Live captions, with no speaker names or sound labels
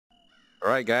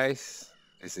Alright guys,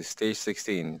 this is stage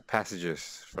 16,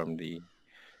 passages from the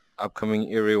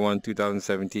upcoming Area 1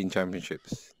 2017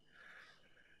 championships.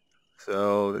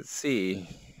 So let's see,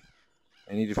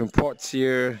 any different ports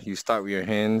here. You start with your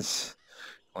hands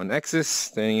on X's,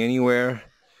 standing anywhere,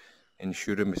 and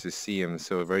shoot them as you see them.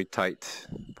 So very tight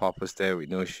poppers there with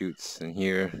no shoots. And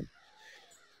here,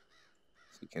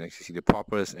 so you can actually see the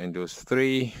poppers and those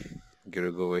three. You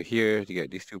gotta go over here to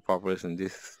get these two poppers and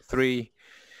this three.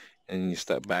 And you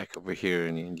step back over here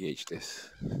and you engage this.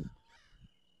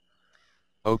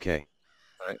 Okay.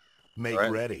 All right. Make All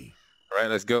right. ready. All right,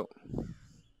 let's go.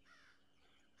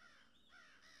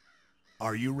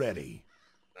 Are you ready?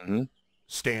 Mm-hmm.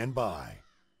 Stand by.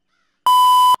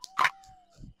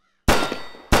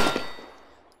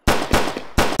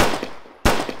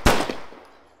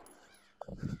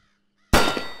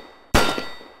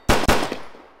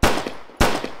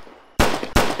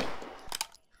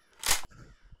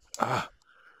 Ah.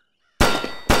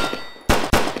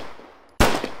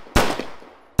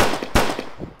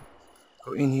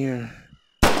 Go in here.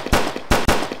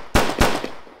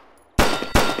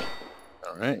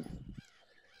 All right.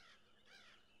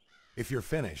 If you're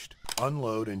finished,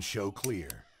 unload and show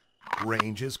clear.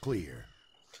 Range is clear.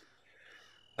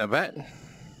 Not bad.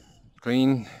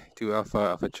 Green, 2 Alpha,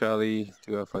 Alpha Charlie,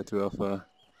 2 Alpha, 2 Alpha.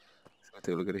 Let's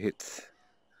take a look at the hits.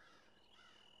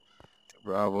 2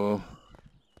 Bravo,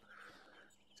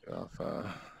 2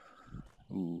 Alpha.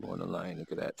 Ooh, on the line,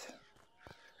 look at that.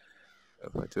 2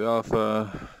 Alpha, 2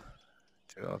 Alpha,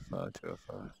 2 Alpha, 2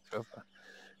 Alpha, 2 Alpha.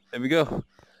 There we go.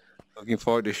 Looking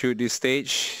forward to shoot this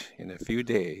stage in a few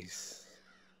days.